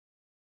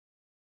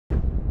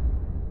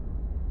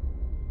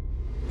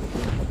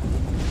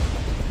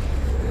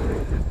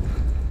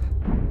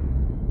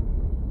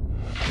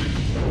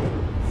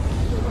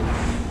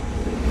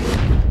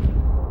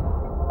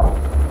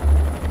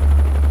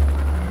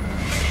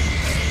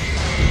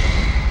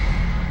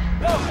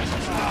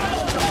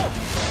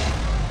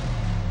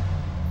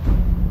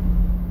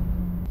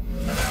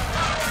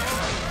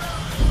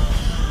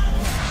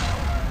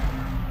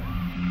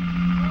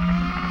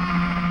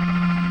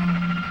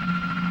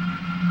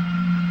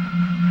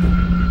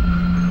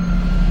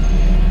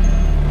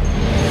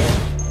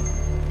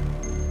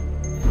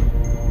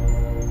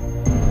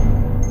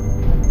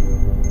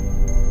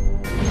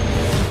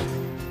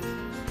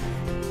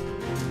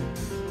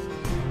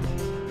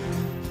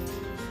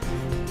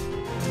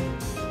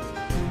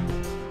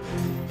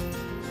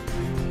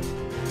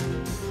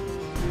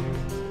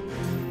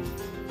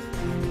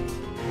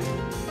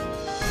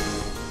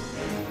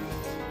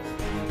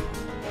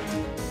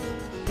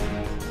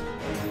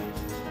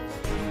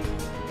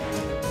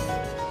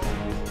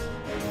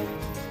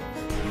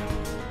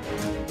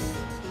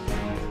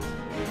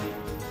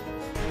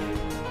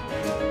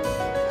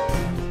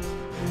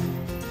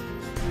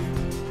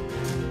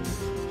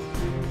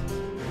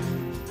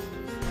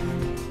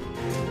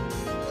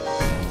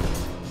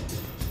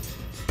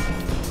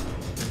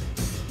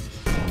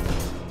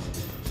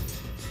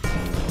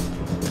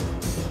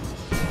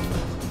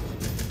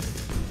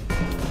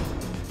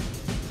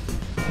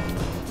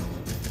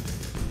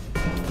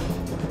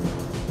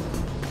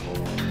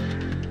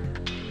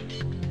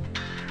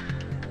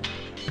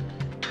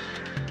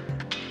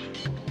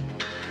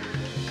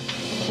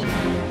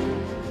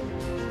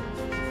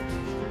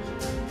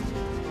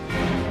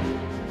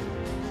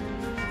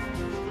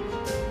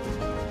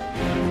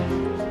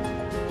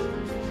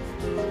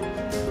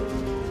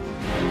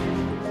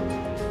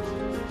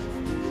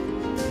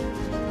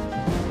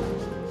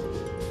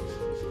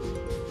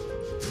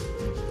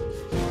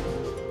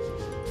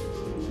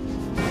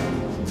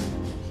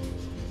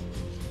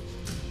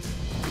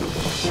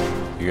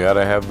You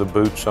gotta have the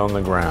boots on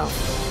the ground.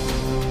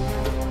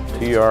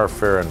 T.R.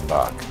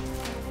 Fehrenbach,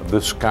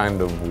 This Kind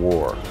of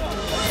War.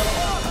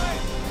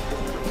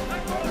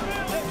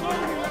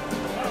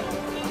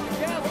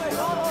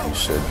 He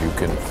said you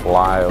can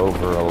fly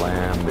over a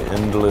land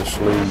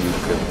endlessly, you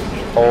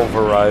can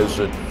pulverize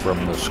it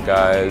from the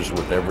skies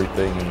with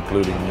everything,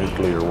 including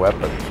nuclear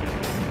weapons.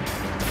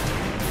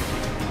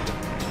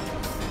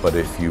 But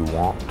if you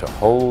want to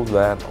hold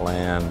that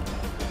land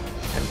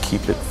and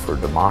keep it for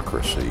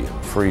democracy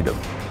and freedom,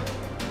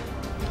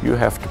 you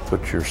have to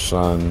put your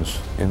sons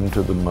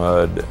into the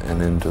mud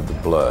and into the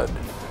blood,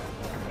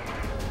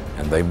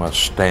 and they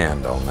must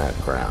stand on that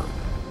ground.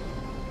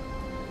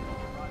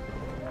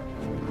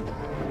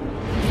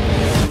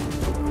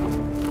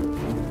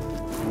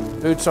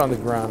 Boots on the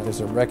ground is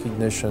a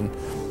recognition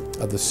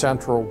of the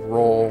central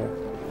role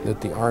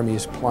that the Army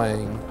is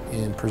playing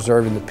in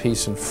preserving the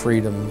peace and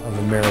freedom of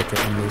America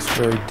in this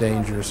very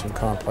dangerous and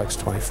complex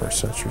 21st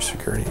century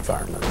security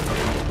environment.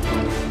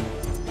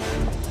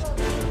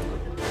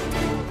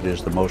 It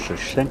is the most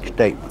succinct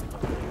statement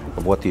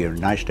of what the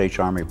United States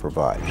Army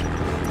provides.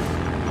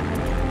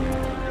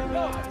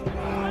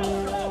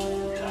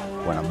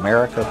 When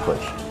America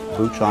puts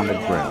boots on the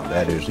ground,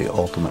 that is the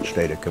ultimate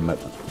state of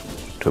commitment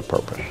to a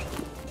purpose.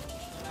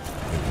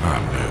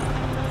 Not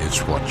new. It's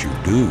what you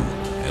do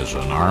as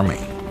an army,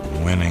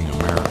 winning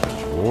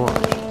America's wars,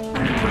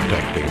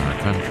 protecting our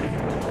country.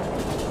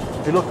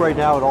 If you look right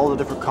now at all the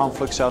different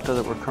conflicts out there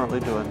that we're currently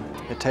doing,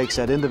 it takes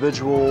that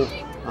individual,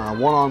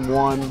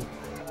 one-on-one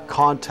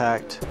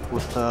contact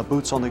with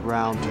boots on the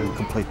ground to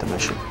complete the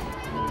mission.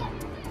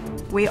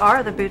 We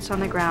are the boots on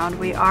the ground.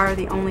 We are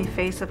the only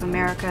face of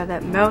America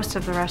that most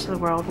of the rest of the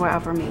world will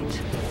ever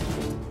meet.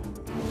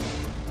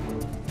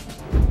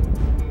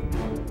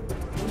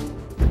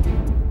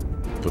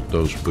 Put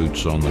those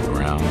boots on the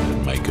ground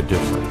and make a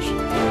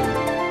difference.